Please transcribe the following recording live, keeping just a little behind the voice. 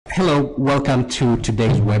Hello, welcome to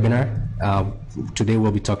today's webinar. Today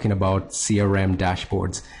we'll be talking about CRM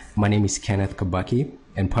dashboards. My name is Kenneth Kabaki,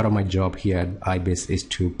 and part of my job here at IBIS is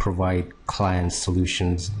to provide client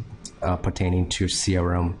solutions pertaining to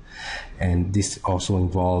CRM, and this also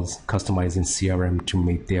involves customizing CRM to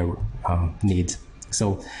meet their needs.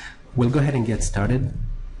 So we'll go ahead and get started.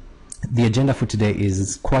 The agenda for today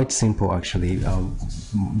is quite simple, actually.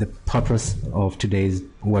 The purpose of today's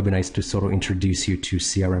webinar is to sort of introduce you to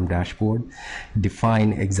CRM dashboard,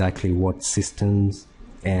 define exactly what systems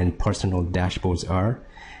and personal dashboards are,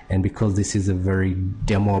 and because this is a very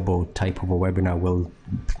demoable type of a webinar, we'll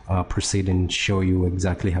proceed and show you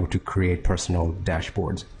exactly how to create personal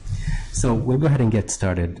dashboards. So we'll go ahead and get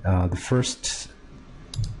started. The first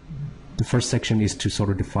section is to sort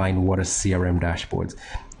of define what are CRM dashboards.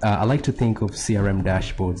 I like to think of CRM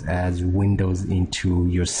dashboards as windows into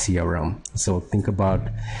your CRM. So think about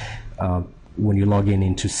when you log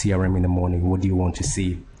into CRM in the morning, what do you want to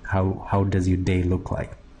see? How does your day look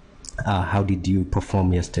like? How did you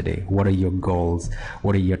perform yesterday? What are your goals?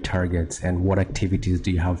 What are your targets? And what activities do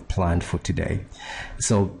you have planned for today?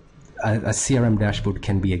 So a CRM dashboard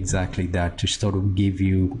can be exactly that, to sort of give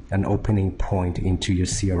you an opening point into your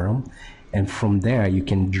CRM. And from there, you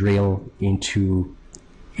can drill into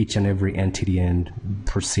each and every entity and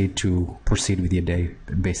proceed with your day,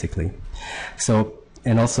 basically. So,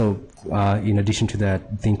 and also, in addition to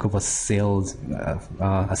that, think of a sales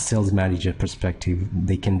manager perspective.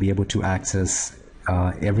 They can be able to access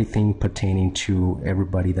everything pertaining to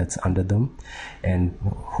everybody that's under them, and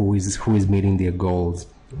who is meeting their goals.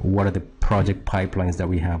 What are the project pipelines that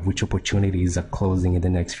we have? Which opportunities are closing in the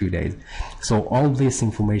next few days? So all this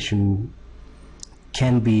information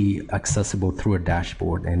can be accessible through a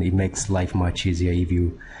dashboard, and it makes life much easier if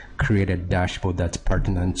you create a dashboard that's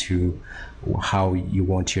pertinent to how you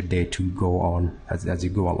want your day to go on as you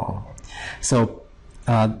go along. So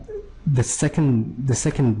the second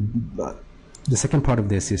part of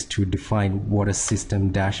this is to define what are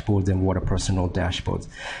system dashboards and what are personal dashboards.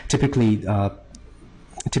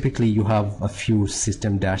 Typically you have a few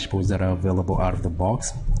system dashboards that are available out of the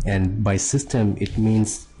box, and by system it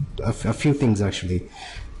means a few things, actually.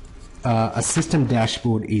 A system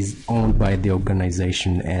dashboard is owned by the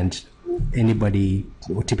organization, and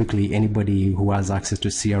typically anybody who has access to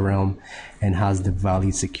CRM and has the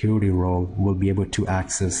valid security role will be able to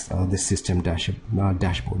access the system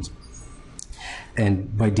dashboards.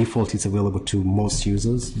 And by default it's available to most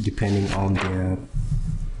users depending on their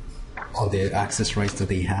access rights that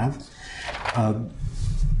they have.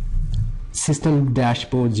 System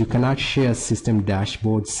dashboards, you cannot share system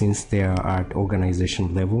dashboards since they are at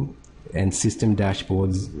organization level, and system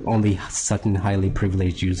dashboards, only certain highly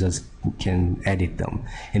privileged users can edit them.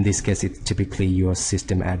 In this case, it's typically your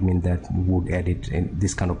system admin that would edit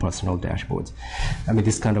this kind of personal dashboards.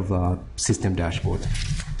 This kind of system dashboard.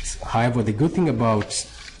 However, the good thing about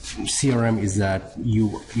CRM is that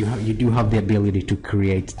you do have the ability to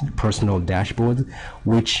create personal dashboards,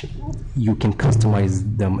 which you can customize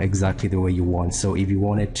them exactly the way you want. So if you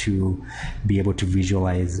wanted to be able to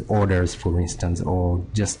visualize orders, for instance, or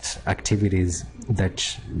just activities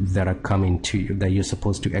that are coming to you that you're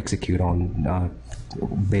supposed to execute on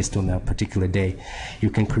based on a particular day, you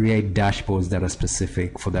can create dashboards that are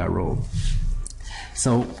specific for that role.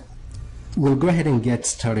 So we'll go ahead and get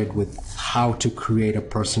started with how to create a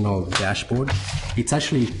personal dashboard. It's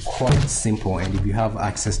actually quite simple, and if you have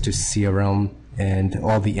access to CRM and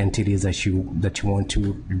all the entities that you want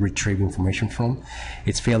to retrieve information from,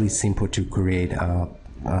 it's fairly simple to create a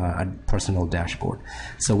personal dashboard.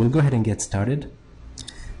 So we'll go ahead and get started.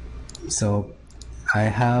 So I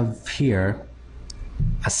have here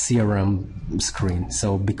a CRM screen.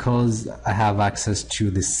 So because I have access to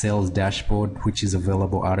the sales dashboard, which is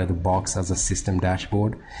available out of the box as a system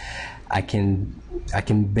dashboard, I can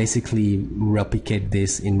basically replicate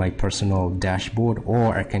this in my personal dashboard,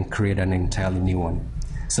 or I can create an entirely new one.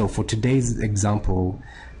 So for today's example,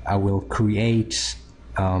 I will create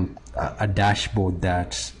a dashboard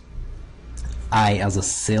that I, as a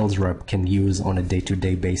sales rep, can use on a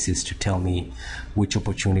day-to-day basis to tell me which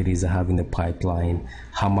opportunities I have in the pipeline,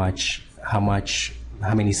 how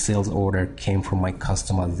many sales order came from my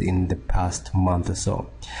customers in the past month or so.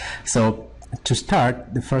 So to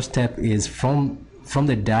start, the first step is from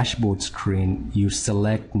the dashboard screen, you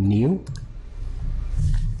select New.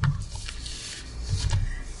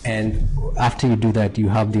 And after you do that, you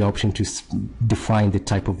have the option to define the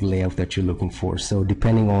type of layout that you're looking for. So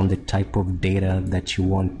depending on the type of data that you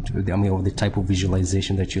want, or the type of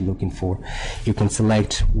visualization that you're looking for, you can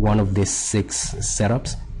select one of these 6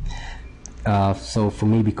 setups. So for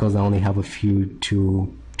me, because I only have a few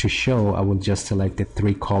to to show, I will just select the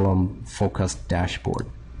 3-column focused dashboard.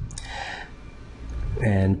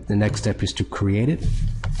 And the next step is to create it.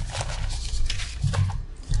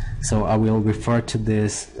 So I will refer to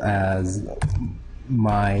this as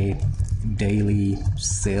my daily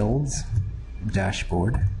sales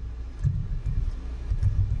dashboard.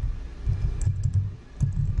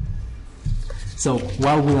 So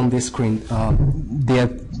while we're on this screen, there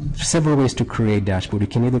are several ways to create dashboard. You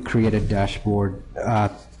can either create a dashboard,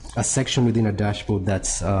 a section within a dashboard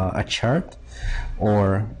that's a chart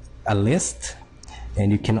or a list,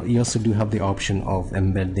 and you also do have the option of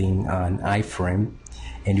embedding an iframe,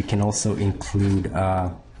 and you can also include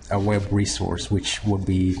a web resource, which would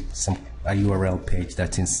be a URL page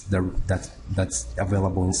that's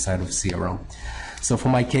available inside of CRM. So for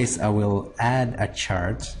my case, I will add a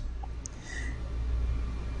chart.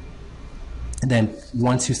 And then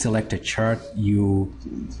once you select a chart, you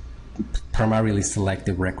primarily select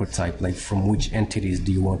the record type, like from which entities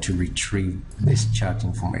do you want to retrieve this chart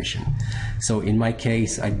information. So in my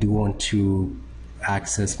case, I do want to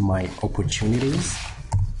access my opportunities.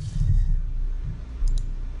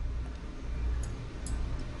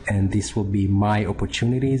 And this will be my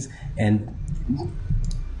opportunities, and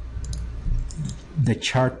the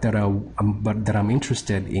chart that I'm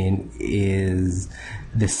interested in is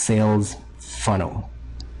the sales funnel,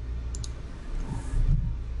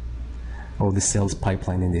 or the sales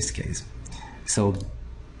pipeline in this case. So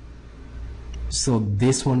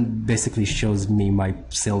this one basically shows me my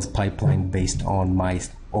sales pipeline based on my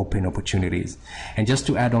open opportunities. And just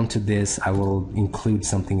to add on to this, I will include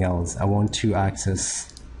something else. I want to access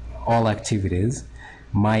all activities,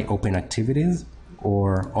 my open activities,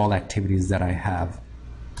 or all activities that I have.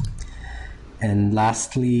 And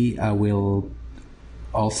lastly, I will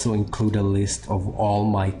also include a list of all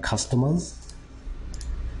my customers,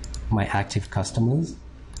 my active customers.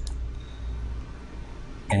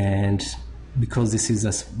 And because this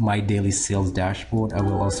is my daily sales dashboard, I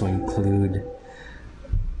will also include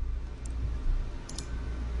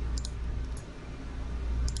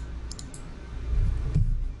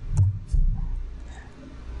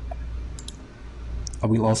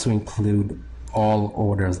all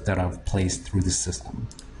orders that I've placed through the system.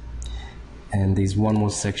 And there's one more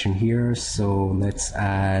section here, so let's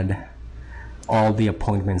add all the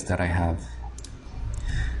appointments that I have.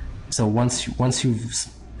 So once you've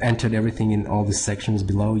entered everything in all the sections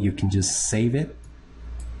below, you can just save it,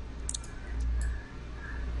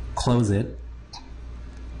 close it,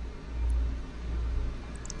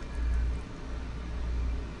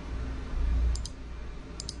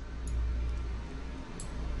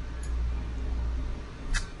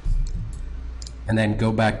 and then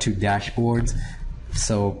go back to dashboards.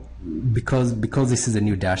 So because this is a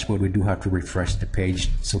new dashboard, we do have to refresh the page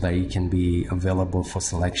so that it can be available for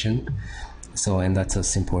selection. So, and that's as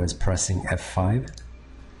simple as pressing F5.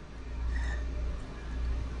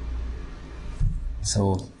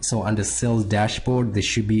 So under sales dashboard, there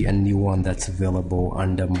should be a new one that's available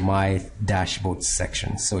under my dashboard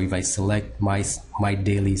section. So if I select my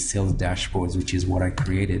daily sales dashboards, which is what I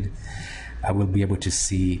created, I will be able to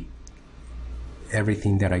see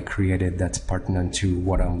everything that I created that's pertinent to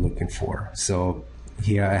what I'm looking for. So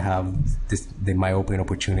here I have my open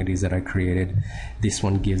opportunities that I created. This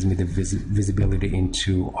one gives me the visibility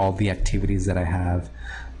into all the activities that I have.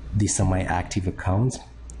 These are my active accounts.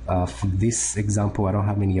 For this example, I don't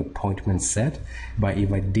have any appointments set, but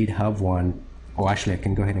if I did have one, or actually I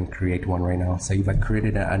can go ahead and create one right now. So if I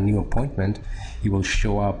created a new appointment, it will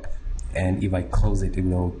show up, and if I close it, it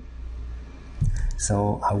will.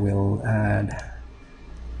 So I will add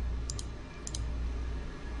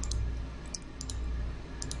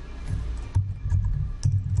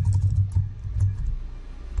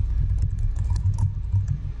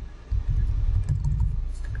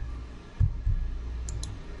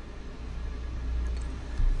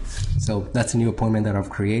So that's a new appointment that I've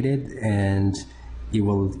created, and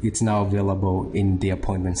it's now available in the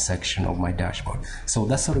appointment section of my dashboard. So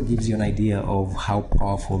that sort of gives you an idea of how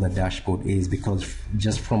powerful the dashboard is, because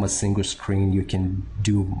just from a single screen you can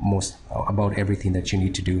do about everything that you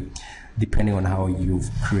need to do, depending on how you've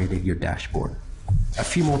created your dashboard. A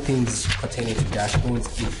few more things pertaining to dashboards.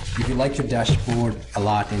 If you like your dashboard a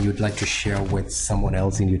lot and you'd like to share with someone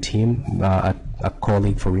else in your team, a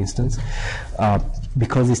colleague for instance,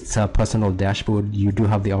 because it's a personal dashboard, you do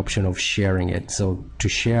have the option of sharing it. So to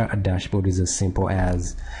share a dashboard is as simple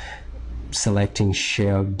as selecting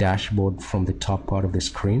share dashboard from the top part of the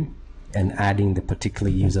screen and adding the particular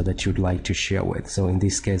user that you'd like to share with. So in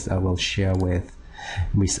this case, I will share with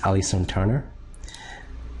Miss Alison Turner.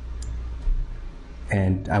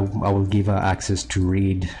 and I will give her access to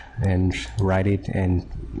read and write it, and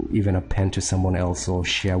even append to someone else or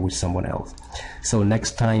share with someone else. So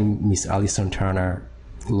next time Miss Alison Turner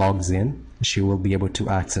logs in, she will be able to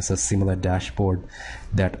access a similar dashboard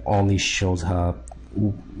that only shows her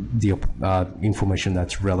the information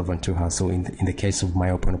that's relevant to her. So in the case of my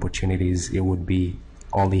open opportunities, it would be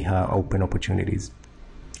only her open opportunities.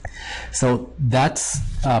 So that's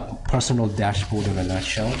a personal dashboard in a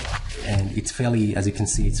nutshell, and it's fairly, as you can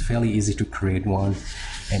see, it's fairly easy to create one,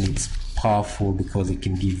 and it's powerful because it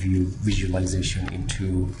can give you visualization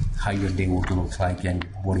into how your day would look like and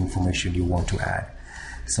what information you want to add.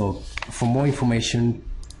 So for more information,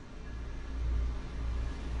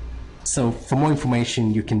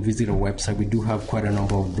 you can visit our website. We do have quite a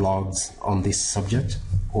number of blogs on this subject,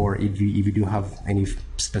 or if you do have any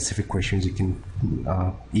specific questions, you can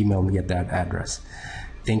email me at that address.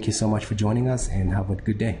 Thank you so much for joining us, and have a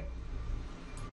good day.